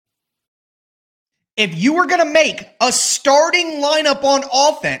If you were going to make a starting lineup on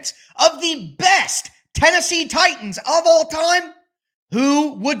offense of the best Tennessee Titans of all time,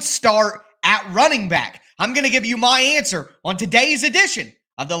 who would start at running back? I'm going to give you my answer on today's edition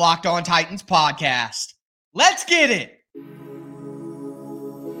of the Locked On Titans podcast. Let's get it.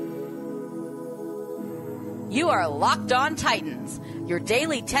 You are Locked On Titans, your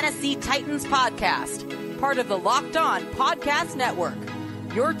daily Tennessee Titans podcast, part of the Locked On Podcast Network,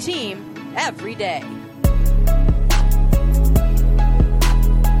 your team every day.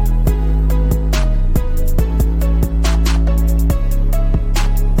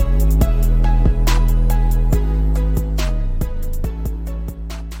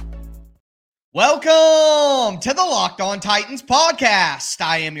 Welcome to the Locked On Titans podcast.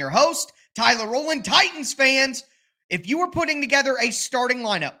 I am your host, Tyler Rowland. Titans fans, if you were putting together a starting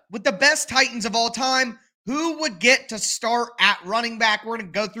lineup with the best Titans of all time, who would get to start at running back? We're going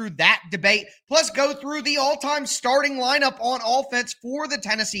to go through that debate, plus go through the all-time starting lineup on offense for the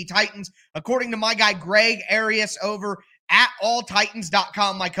Tennessee Titans, according to my guy Greg Arias over at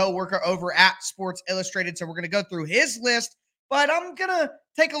alltitans.com, my coworker over at Sports Illustrated. So we're going to go through his list, but I'm going to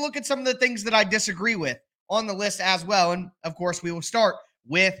take a look at some of the things that I disagree with on the list as well. And, of course, we will start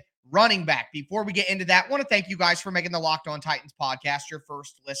with running back. Before we get into that, I want to thank you guys for making the Locked On Titans podcast your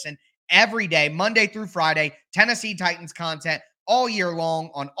first listen every day, Monday through Friday. Tennessee Titans content all year long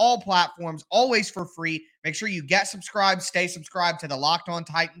on all platforms, always for free. Make sure you get subscribed, stay subscribed to the Locked On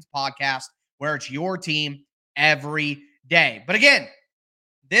Titans podcast, where it's your team every day. But again,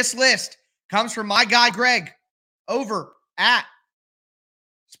 this list comes from my guy Greg over at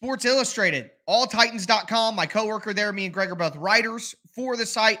Sports Illustrated, alltitans.com. My coworker there, me and Greg are both writers for the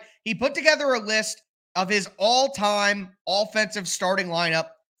site. He put together a list of his all-time offensive starting lineup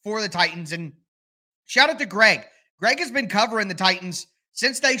for the Titans. And shout out to Greg. Greg has been covering the Titans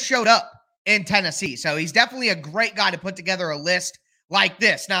since they showed up in Tennessee. So he's definitely a great guy to put together a list like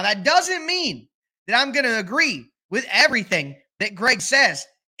this. Now, that doesn't mean that I'm going to agree with everything that Greg says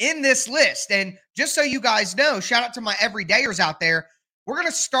in this list. And just so you guys know, shout out to my everydayers out there. We're going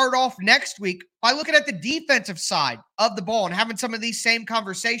to start off next week by looking at the defensive side of the ball and having some of these same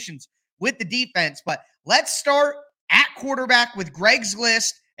conversations with the defense. But let's start at quarterback with Greg's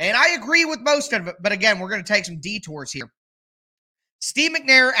list. And I agree with most of it, but again, we're going to take some detours here. Steve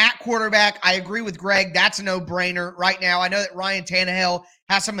McNair at quarterback. I agree with Greg. That's a no-brainer right now. I know that Ryan Tannehill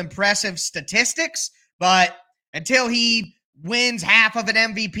has some impressive statistics, but until he wins half of an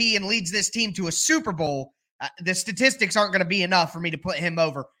MVP and leads this team to a Super Bowl, the statistics aren't going to be enough for me to put him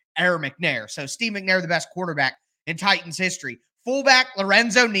over Aaron McNair. So Steve McNair, the best quarterback in Titans history. Fullback,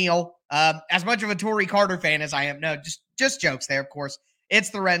 Lorenzo Neal. As much of a Torrey Carter fan as I am, no, just jokes there, of course.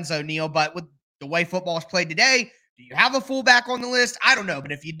 It's Lorenzo Neal, but with the way football is played today, do you have a fullback on the list? I don't know,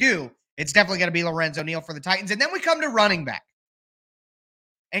 but if you do, it's definitely going to be Lorenzo Neal for the Titans. And then we come to running back.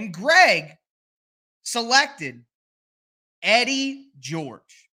 And Greg selected Eddie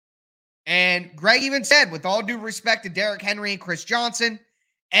George. And Greg even said, with all due respect to Derrick Henry and Chris Johnson,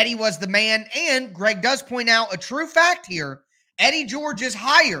 Eddie was the man. And Greg does point out a true fact here. Eddie George is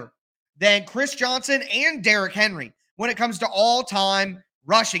higher than Chris Johnson and Derrick Henry when it comes to all-time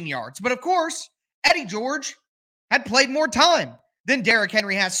rushing yards. But, of course, Eddie George had played more time than Derrick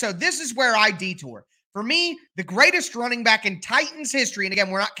Henry has. So this is where I detour. For me, the greatest running back in Titans history, and again,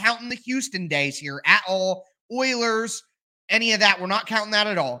 we're not counting the Houston days here at all, Oilers, any of that, we're not counting that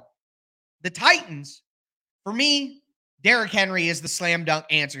at all. The Titans, for me, Derrick Henry is the slam dunk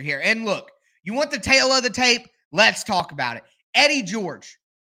answer here. And look, you want the tail of the tape? Let's talk about it. Eddie George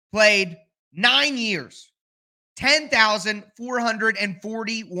played 9 years,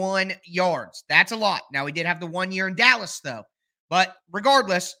 10,441 yards. That's a lot. Now, he did have the 1 year in Dallas, though. But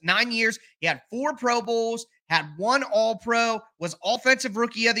regardless, 9 years, he had 4 Pro Bowls, had 1 All-Pro, was Offensive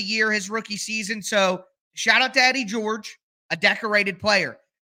Rookie of the Year his rookie season. So shout out to Eddie George, a decorated player.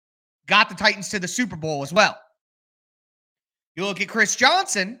 Got the Titans to the Super Bowl as well. You look at Chris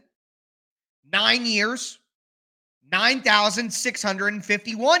Johnson, 9 years,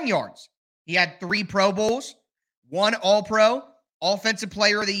 9,651 yards. He had 3 Pro Bowls, 1 All-Pro, Offensive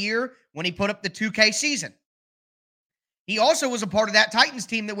Player of the Year when he put up the 2K season. He also was a part of that Titans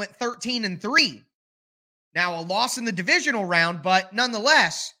team that went 13-3. Now, a loss in the divisional round, but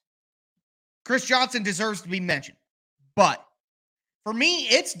nonetheless, Chris Johnson deserves to be mentioned. But for me,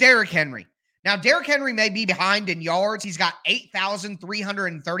 it's Derrick Henry. Now, Derrick Henry may be behind in yards. He's got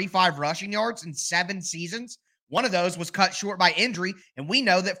 8,335 rushing yards in 7 seasons. One of those was cut short by injury, and we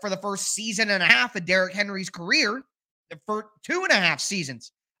know that for the first season and a half of Derrick Henry's career, for 2.5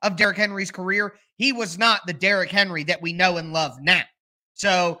 seasons of Derrick Henry's career, he was not the Derrick Henry that we know and love now.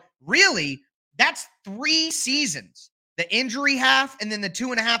 So, really, That's 3 seasons. The injury half and then the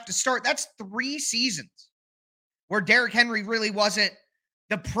 2.5 to start. That's 3 seasons where Derrick Henry really wasn't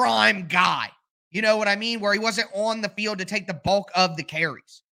the prime guy. You know what I mean? Where he wasn't on the field to take the bulk of the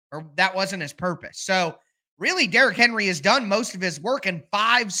carries, or that wasn't his purpose. So really, Derrick Henry has done most of his work in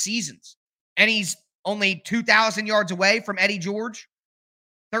 5 seasons, and he's only 2,000 yards away from Eddie George,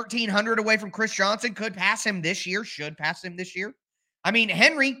 1,300 away from Chris Johnson. Could pass him this year, should pass him this year. I mean,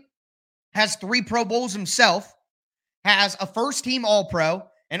 Henry has 3 Pro Bowls himself, has a first-team All-Pro,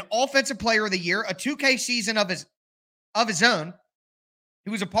 an Offensive Player of the Year, a 2K season of his own. He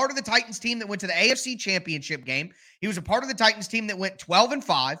was a part of the Titans team that went to the AFC Championship game. He was a part of the Titans team that went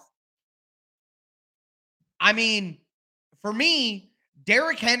 12-5. I mean, for me,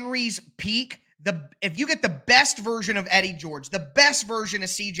 Derrick Henry's peak, if you get the best version of Eddie George, the best version of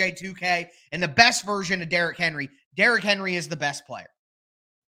CJ2K, and the best version of Derrick Henry is the best player.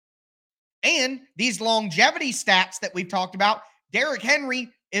 And these longevity stats that we've talked about, Derrick Henry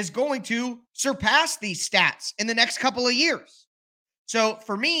is going to surpass these stats in the next couple of years. So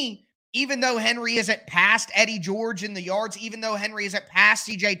for me, even though Henry isn't past Eddie George in the yards, even though Henry isn't past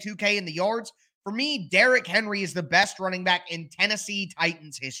CJ2K in the yards, for me, Derrick Henry is the best running back in Tennessee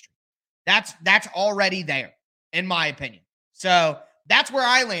Titans history. That's already there, in my opinion. So that's where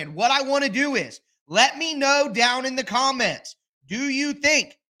I land. What I want to do is let me know down in the comments, do you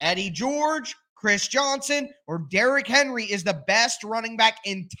think Eddie George, Chris Johnson, or Derrick Henry is the best running back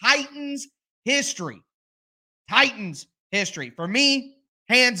in Titans history? Titans history. For me,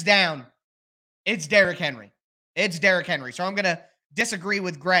 hands down, it's Derrick Henry. It's Derrick Henry. So I'm going to disagree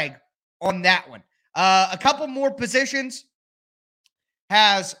with Greg on that one. A couple more positions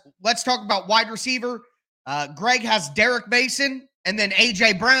let's talk about wide receiver. Greg has Derek Mason and then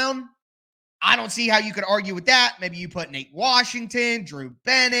A.J. Brown. I don't see how you could argue with that. Maybe you put Nate Washington, Drew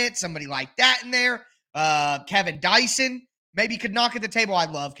Bennett, somebody like that in there. Kevin Dyson maybe could knock at the table. I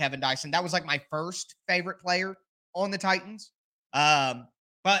love Kevin Dyson. That was like my first favorite player on the Titans.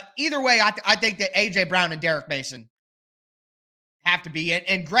 But either way, I think that A.J. Brown and Derek Mason have to be it.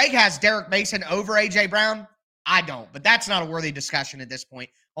 And Greg has Derek Mason over A.J. Brown. I don't, but that's not a worthy discussion at this point.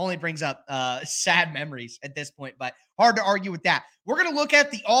 Only brings up sad memories at this point, but hard to argue with that. We're going to look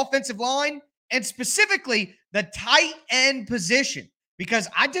at the offensive line and specifically the tight end position, because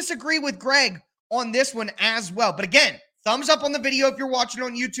I disagree with Greg on this one as well. But again, thumbs up on the video if you're watching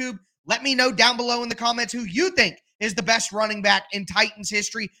on YouTube. Let me know down below in the comments who you think is the best running back in Titans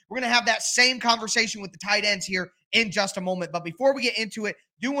history. We're going to have that same conversation with the tight ends here in just a moment. But before we get into it,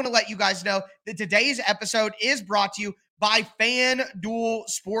 do want to let you guys know that today's episode is brought to you by FanDuel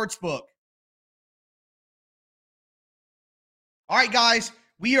Sportsbook. All right, guys,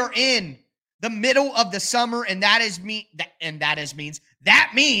 we are in the middle of the summer, and that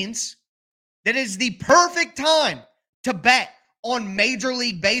means that is the perfect time to bet on Major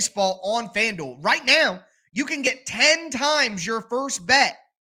League Baseball on FanDuel. Right now, you can get 10 times your first bet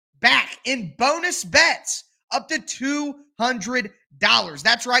back in bonus bets up to $200.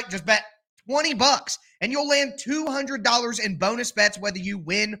 That's right, just bet $20 and you'll land $200 in bonus bets whether you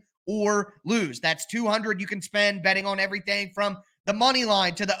win or lose. That's $200 you can spend betting on everything from the money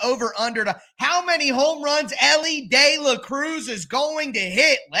line to the over-under to how many home runs Ellie De La Cruz is going to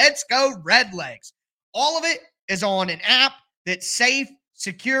hit. Let's go Redlegs. All of it is on an app that's safe,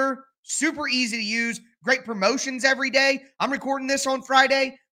 secure, super easy to use, great promotions every day. I'm recording this on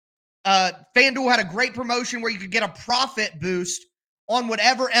Friday. FanDuel had a great promotion where you could get a profit boost on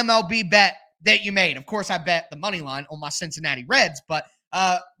whatever MLB bet that you made. Of course, I bet the money line on my Cincinnati Reds, but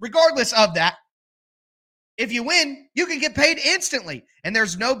regardless of that, if you win, you can get paid instantly. And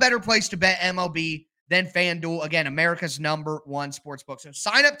there's no better place to bet MLB than FanDuel. Again, America's #1 sportsbook. So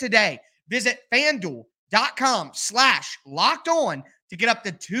sign up today. Visit FanDuel.com/LockedOn to get up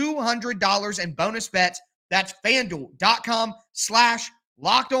to $200 in bonus bets. That's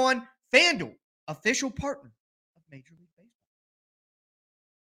FanDuel.com/LockedOn. FanDuel, official partner of Major League Baseball.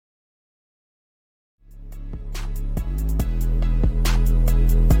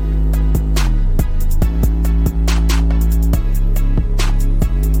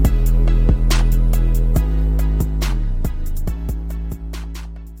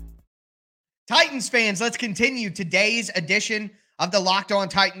 Titans fans, let's continue today's edition of the Locked On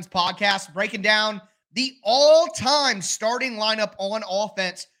Titans podcast, breaking down the all-time starting lineup on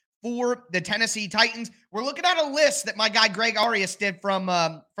offense for the Tennessee Titans. We're looking at a list that my guy Greg Arias did from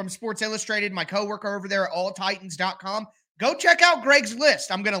Sports Illustrated, my coworker over there at alltitans.com. Go check out Greg's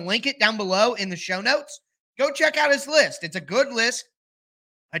list. I'm going to link it down below in the show notes. Go check out his list. It's a good list.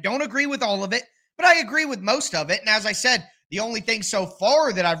 I don't agree with all of it, but I agree with most of it. And as I said, The only thing so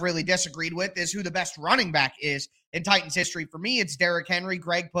far that I've really disagreed with is who the best running back is in Titans history. For me, it's Derrick Henry.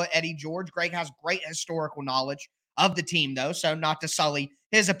 Greg put Eddie George. Greg has great historical knowledge of the team, though, so not to sully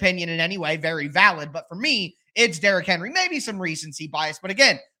his opinion in any way, very valid. But for me, it's Derrick Henry. Maybe some recency bias, but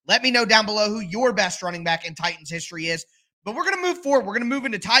again, let me know down below who your best running back in Titans history is. But we're going to move forward. We're going to move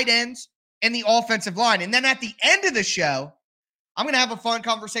into tight ends and the offensive line. And then at the end of the show, I'm going to have a fun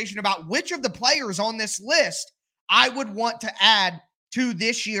conversation about which of the players on this list I would want to add to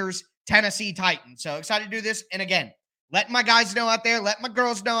this year's Tennessee Titans. So excited to do this. And again, letting my guys know out there, letting my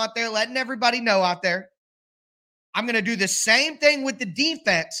girls know out there, letting everybody know out there. I'm going to do the same thing with the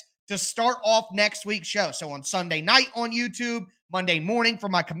defense to start off next week's show. So on Sunday night on YouTube, Monday morning for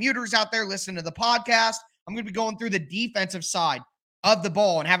my commuters out there listening to the podcast, I'm going to be going through the defensive side of the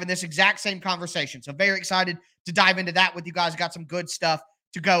ball and having this exact same conversation. So very excited to dive into that with you guys. Got some good stuff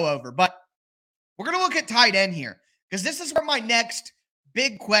to go over. But we're going to look at tight end here because this is where my next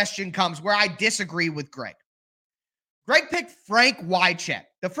big question comes, where I disagree with Greg. Greg picked Frank Wycheck,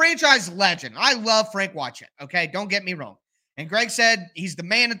 the franchise legend. I love Frank Wycheck, okay? Don't get me wrong. And Greg said he's the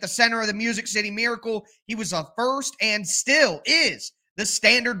man at the center of the Music City Miracle. He was a first and still is the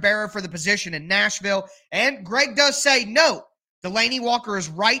standard bearer for the position in Nashville. And Greg does say, no, Delanie Walker is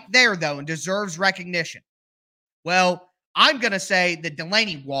right there, though, and deserves recognition. Well, I'm going to say that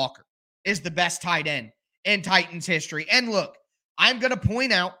Delanie Walker is the best tight end in Titans history. And look, I'm going to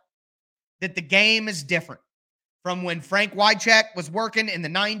point out that the game is different from when Frank Wycheck was working in the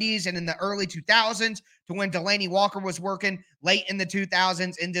 90s and in the early 2000s to when Delanie Walker was working late in the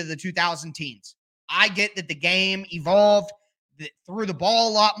 2000s into the 2000 teens. I get that the game evolved, threw the ball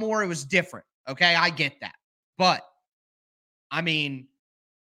a lot more. It was different. Okay, I get that. But, I mean,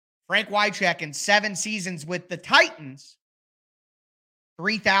 Frank Wycheck in 7 seasons with the Titans,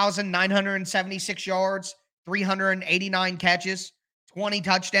 3,976 yards, 389 catches, 20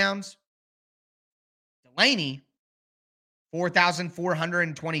 touchdowns. Delanie,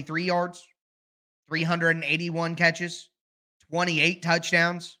 4,423 yards, 381 catches, 28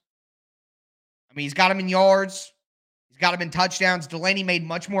 touchdowns. I mean, he's got him in yards. He's got him in touchdowns. Delanie made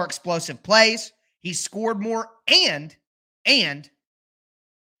much more explosive plays. He scored more, and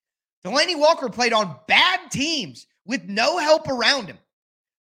Delanie Walker played on bad teams with no help around him.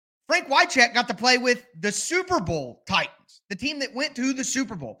 Frank Wycheck got to play with the Super Bowl Titans, the team that went to the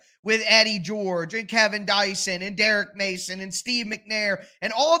Super Bowl with Eddie George and Kevin Dyson and Derrick Mason and Steve McNair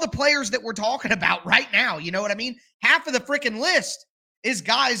and all the players that we're talking about right now. You know what I mean? Half of the freaking list is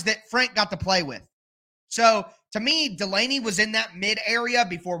guys that Frank got to play with. So to me, Delanie was in that mid area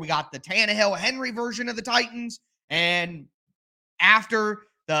before we got the Tannehill Henry version of the Titans. And after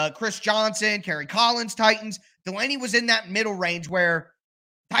the Chris Johnson, Kerry Collins Titans, Delanie was in that middle range where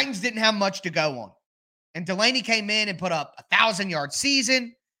Titans didn't have much to go on. And Delanie came in and put up a 1,000-yard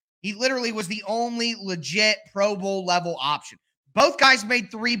season. He literally was the only legit Pro Bowl level option. Both guys made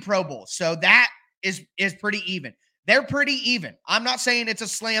 3 Pro Bowls, so that is pretty even. They're pretty even. I'm not saying it's a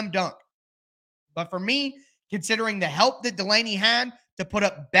slam dunk. But for me, considering the help that Delanie had to put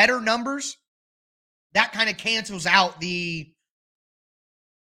up better numbers, that kind of cancels out the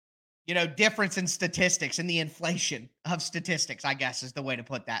difference in statistics and the inflation of statistics, I guess is the way to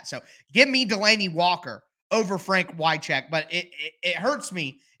put that. So give me Delanie Walker over Frank Wycheck, but it hurts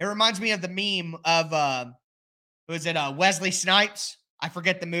me. It reminds me of the meme of, Wesley Snipes? I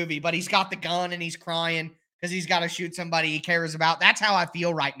forget the movie, but he's got the gun and he's crying because he's got to shoot somebody he cares about. That's how I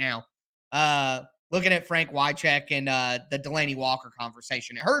feel right now. Looking at Frank Wycheck and the Delanie Walker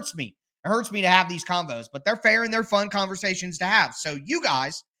conversation. It hurts me. It hurts me to have these convos, but they're fair and they're fun conversations to have. So you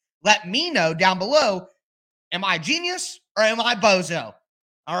guys, let me know down below, am I genius or am I bozo?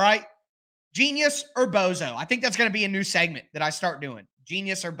 All right? Genius or bozo? I think that's going to be a new segment that I start doing.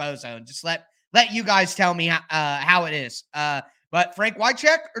 Genius or bozo? And just let you guys tell me how it is. But Frank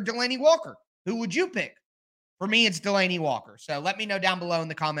Wycheck or Delanie Walker? Who would you pick? For me, it's Delanie Walker. So let me know down below in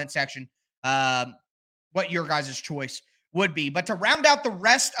the comment section what your guys' choice would be. But to round out the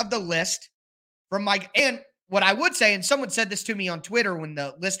rest of the list from and what I would say, and someone said this to me on Twitter when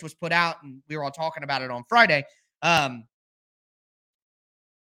the list was put out and we were all talking about it on Friday,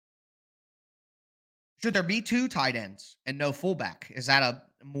 should there be 2 tight ends and no fullback? Is that a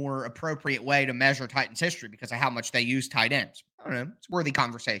more appropriate way to measure Titans history because of how much they use tight ends? I don't know. It's a worthy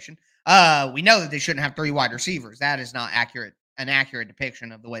conversation. We know that they shouldn't have 3 wide receivers. That is not an accurate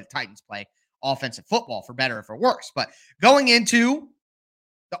depiction of the way the Titans play offensive football, for better or for worse. But going into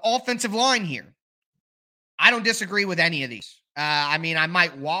the offensive line here, I don't disagree with any of these. I mean, I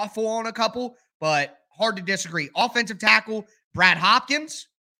might waffle on a couple, but hard to disagree. Offensive tackle, Brad Hopkins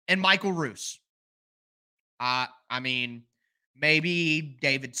and Michael Roos. I mean, maybe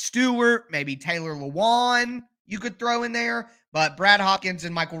David Stewart, maybe Taylor Lewan you could throw in there. But Brad Hopkins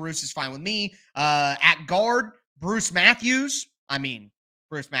and Michael Roos is fine with me. At guard, Bruce Matthews. I mean,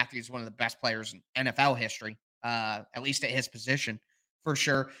 Bruce Matthews is one of the best players in NFL history, at least at his position, for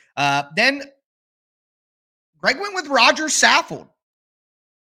sure. Then Greg went with Roger Saffold.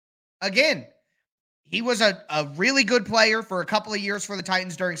 Again, he was a really good player for a couple of years for the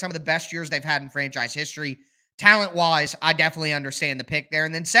Titans during some of the best years they've had in franchise history. Talent-wise, I definitely understand the pick there.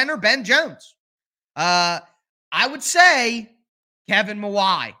 And then center, Ben Jones. I would say Kevin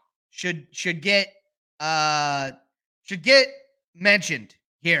Mawai should get mentioned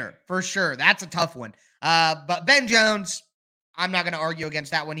here for sure. That's a tough one. But Ben Jones, I'm not going to argue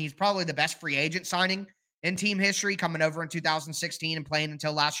against that one. He's probably the best free agent signing in team history, coming over in 2016 and playing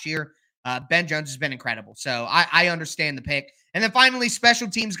until last year. Ben Jones has been incredible. So I understand the pick. And then finally, special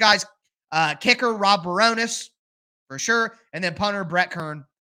teams guys, kicker Rob Baronis for sure. And then punter Brett Kern.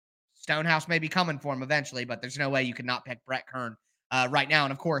 Stonehouse may be coming for him eventually, but there's no way you could not pick Brett Kern right now.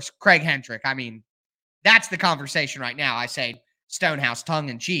 And of course, Craig Hendrick. I mean, that's the conversation right now. I say Stonehouse tongue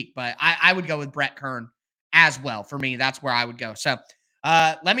in cheek, but I would go with Brett Kern as well. For me, that's where I would go. So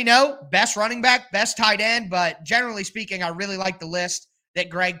let me know, best running back, best tight end. But generally speaking, I really like the list that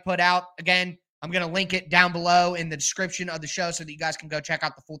Greg put out. Again, I'm going to link it down below in the description of the show so that you guys can go check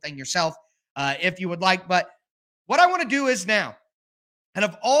out the full thing yourself if you would like. But what I want to do is now, out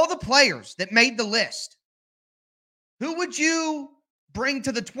of all the players that made the list, who would you bring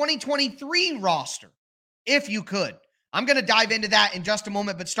to the 2023 roster if you could? I'm going to dive into that in just a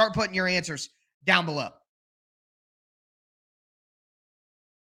moment, but start putting your answers down below.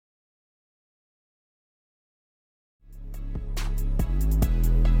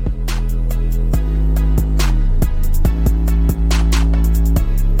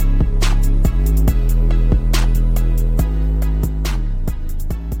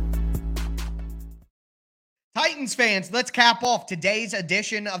 Titans fans, let's cap off today's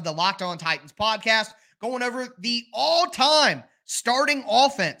edition of the Locked On Titans podcast, going over the all-time starting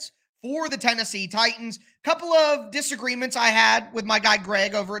offense for the Tennessee Titans. Couple of disagreements I had with my guy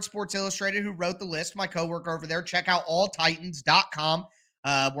Greg over at Sports Illustrated, who wrote the list, my coworker over there. Check out alltitans.com.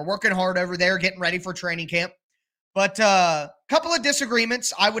 We're working hard over there, getting ready for training camp. But a couple of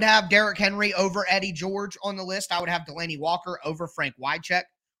disagreements. I would have Derrick Henry over Eddie George on the list. I would have Delanie Walker over Frank Wycheck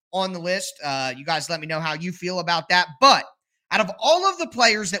on the list. You guys let me know how you feel about that. But out of all of the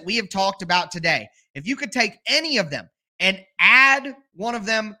players that we have talked about today, if you could take any of them and add one of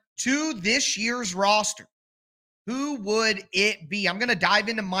them to this year's roster, who would it be? I'm going to dive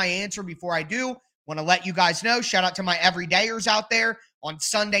into my answer before I do. Want to let you guys know, shout out to my everydayers out there. On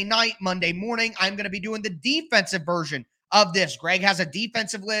Sunday night, Monday morning, I'm going to be doing the defensive version of this. Greg has a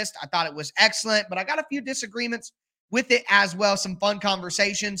defensive list. I thought it was excellent, but I got a few disagreements with it as well. Some fun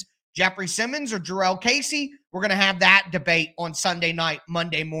conversations. Jeffrey Simmons or Jarrell Casey, we're going to have that debate on Sunday night,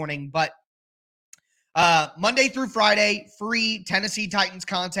 Monday morning. But Monday through Friday, free Tennessee Titans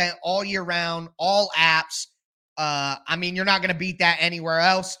content all year round, all apps. I mean, you're not going to beat that anywhere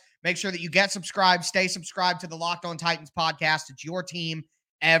else. Make sure that you get subscribed, stay subscribed to the Locked On Titans podcast. It's your team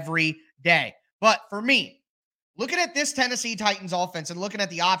every day. But for me, looking at this Tennessee Titans offense and looking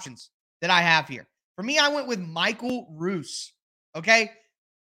at the options that I have here, for me, I went with Michael Roos. Okay?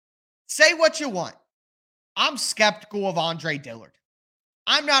 Say what you want. I'm skeptical of Andre Dillard.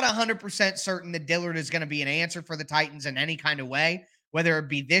 I'm not 100% certain that Dillard is going to be an answer for the Titans in any kind of way, whether it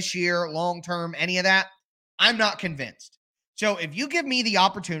be this year, long-term, any of that. I'm not convinced. So if you give me the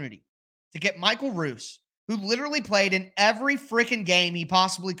opportunity to get Michael Roos, who literally played in every freaking game he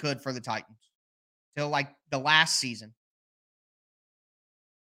possibly could for the Titans till like the last season,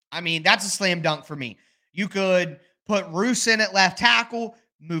 I mean, that's a slam dunk for me. You could put Roos in at left tackle,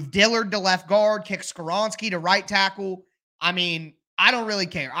 move Dillard to left guard, kick Skoronski to right tackle. I mean, I don't really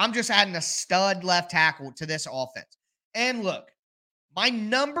care. I'm just adding a stud left tackle to this offense. And look, my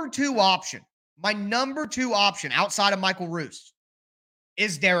number two option outside of Michael Roos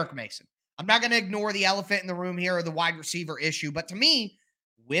is Derrick Mason. I'm not going to ignore the elephant in the room here or the wide receiver issue, but to me,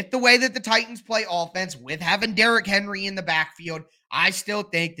 with the way that the Titans play offense, with having Derrick Henry in the backfield, I still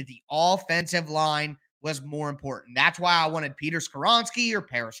think that the offensive line was more important. That's why I wanted Peter Skoronski or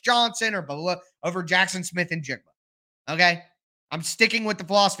Paris Johnson or blah, blah, blah, over Jackson Smith and Jigba. Okay? I'm sticking with the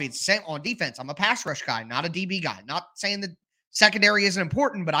philosophy. It's the same on defense. I'm a pass rush guy, not a DB guy. Not saying that secondary isn't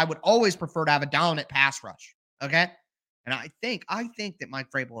important, but I would always prefer to have a dominant pass rush. Okay? And I think that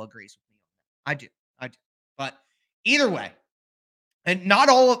Mike Vrabel agrees with me on that. I do. But either way, and not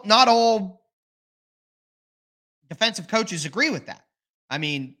all defensive coaches agree with that. I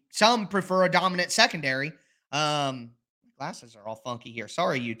mean, some prefer a dominant secondary. Let glasses are all funky here.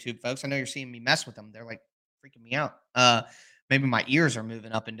 Sorry, YouTube folks. I know you're seeing me mess with them. They're like freaking me out. Maybe my ears are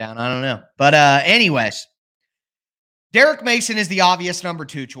moving up and down. I don't know. But anyways, Derrick Mason is the obvious number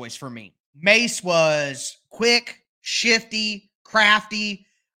 2 choice for me. Mace was quick, shifty, crafty.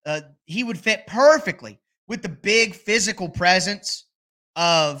 He would fit perfectly with the big physical presence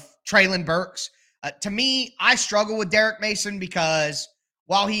of Treylon Burks. To me, I struggle with Derrick Mason because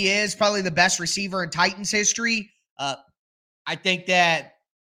while he is probably the best receiver in Titans history, I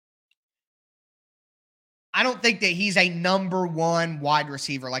don't think that he's a number 1 wide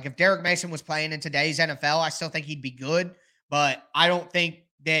receiver. Like if Derrick Mason was playing in today's NFL, I still think he'd be good, but I don't think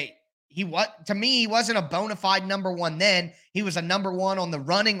that to me, he wasn't a bona fide number 1 then. He was a number 1 on the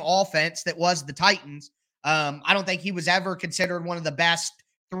running offense that was the Titans. I don't think he was ever considered one of the best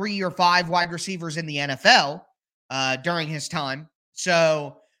 3 or 5 wide receivers in the NFL during his time.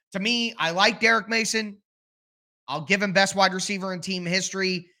 So to me, I like Derrick Mason. I'll give him best wide receiver in team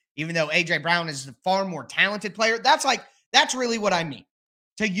history, even though A.J. Brown is a far more talented player. That's really what I mean.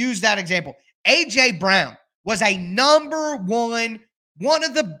 To use that example, A.J. Brown was a number 1, one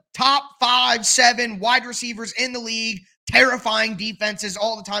of the top 5, 7 wide receivers in the league, terrifying defenses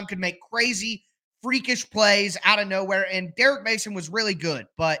all the time, could make crazy, freakish plays out of nowhere. And Derrick Mason was really good,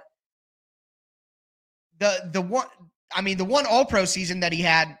 but the one All-Pro season that he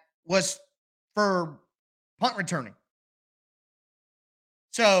had was for punt returning.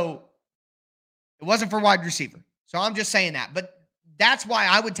 So it wasn't for wide receiver. So I'm just saying that. But that's why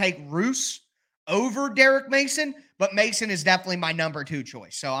I would take Roos over Derrick Mason. But Mason is definitely my number 2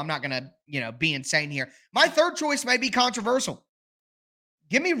 choice. So I'm not going to, be insane here. My third choice may be controversial.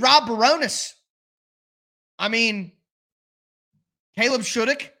 Give me Rob Baronis. I mean, Caleb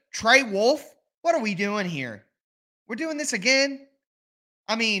Shudak, Trey Wolf. What are we doing here? We're doing this again?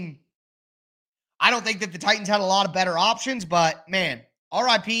 I mean, I don't think that the Titans had a lot of better options, but man,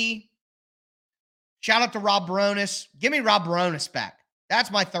 RIP. Shout out to Rob Baronis. Give me Rob Baronis back.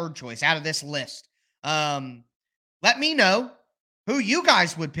 That's my third choice out of this list. Let me know who you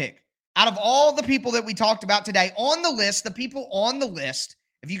guys would pick. Out of all the people that we talked about today on the list, the people on the list,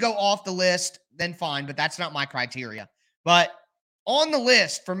 if you go off the list, then fine, but that's not my criteria. But on the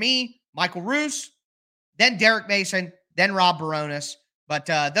list, for me, Michael Roos, then Derrick Mason, then Rob Baronis. But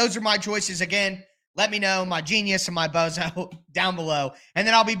those are my choices. Again, let me know, my genius and my bozo, down below. And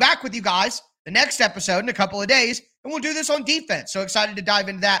then I'll be back with you guys the next episode in a couple of days, and we'll do this on defense. So excited to dive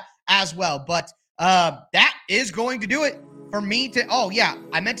into that as well. But that is going to do it for me to – oh, yeah,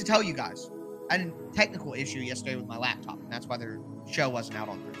 I meant to tell you guys. I had a technical issue yesterday with my laptop, and that's why the show wasn't out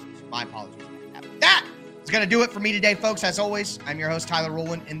on Thursday. So my apologies about that. But that is going to do it for me today, folks. As always, I'm your host, Tyler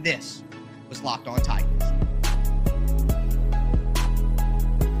Rowland, and this was Locked On Titans.